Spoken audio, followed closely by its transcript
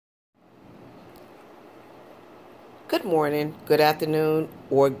good morning, good afternoon,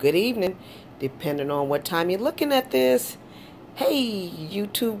 or good evening, depending on what time you're looking at this. Hey,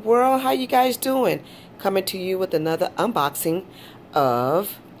 YouTube world, how you guys doing? Coming to you with another unboxing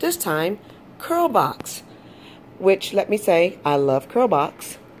of, this time, Curlbox. Which, let me say, I love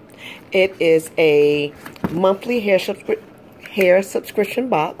Curlbox. It is a monthly hair subscription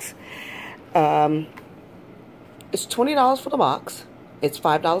box. It's $20 for the box. It's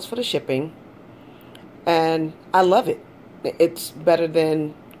 $5 for the shipping. And I love it. It's better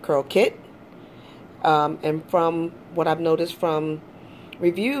than Curl Kit. And from what I've noticed from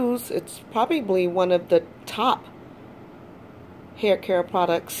reviews, it's probably one of the top hair care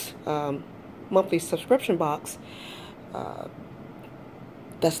products, monthly subscription box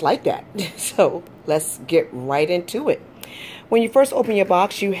that's like that. So let's get right into it. When you first open your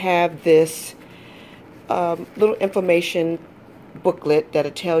box, you have this little information booklet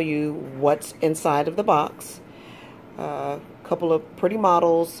that'll tell you what's inside of the box, a couple of pretty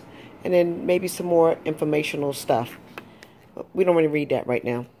models, and then maybe some more informational stuff. But we don't want to read that right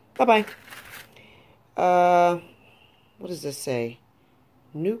now. Bye-bye. What does this say?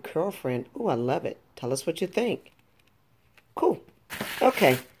 New girlfriend. Oh, I love it. Tell us what you think. Cool.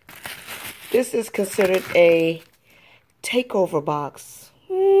 Okay. This is considered a takeover box.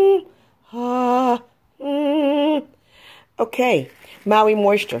 Okay, Maui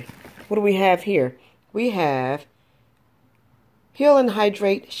Moisture. What do we have here? We have Heal and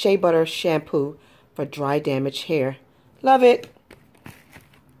Hydrate Shea Butter Shampoo for dry damaged hair. Love it.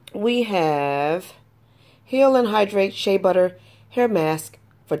 We have Heal and Hydrate Shea Butter Hair Mask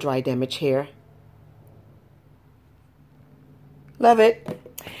for dry damaged hair. Love it.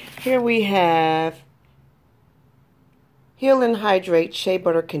 Here we have Heal and Hydrate Shea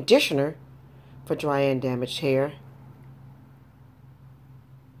Butter Conditioner for dry and damaged hair.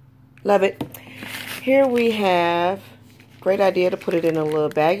 Love it. Here we have, great idea to put it in a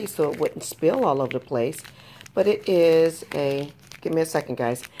little baggie so it wouldn't spill all over the place. But it is a, give me a second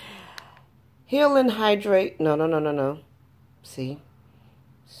guys. Heal and Hydrate, no. See?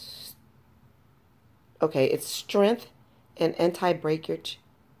 Okay, it's Strength and Anti-Breakage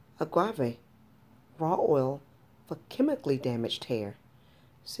Agave Raw Oil for chemically damaged hair.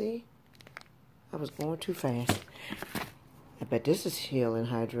 See? I was going too fast. I bet this is Heal and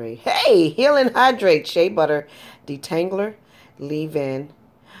Hydrate. Hey, Heal and Hydrate Shea Butter Detangler Leave-In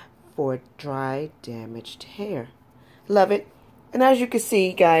for dry, damaged hair. Love it. And as you can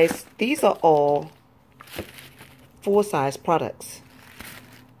see, guys, these are all full-size products.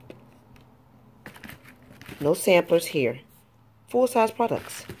 No samplers here. Full-size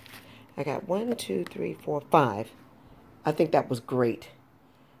products. I got 1, 2, 3, 4, 5. I think that was great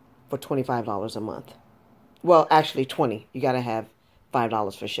for $25 a month. Well, actually 20. You got to have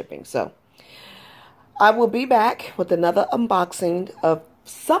 $5 for shipping. So, I will be back with another unboxing of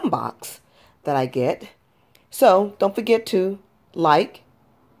some box that I get. So, don't forget to like,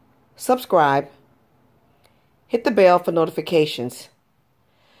 subscribe, hit the bell for notifications.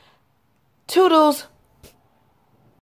 Toodles!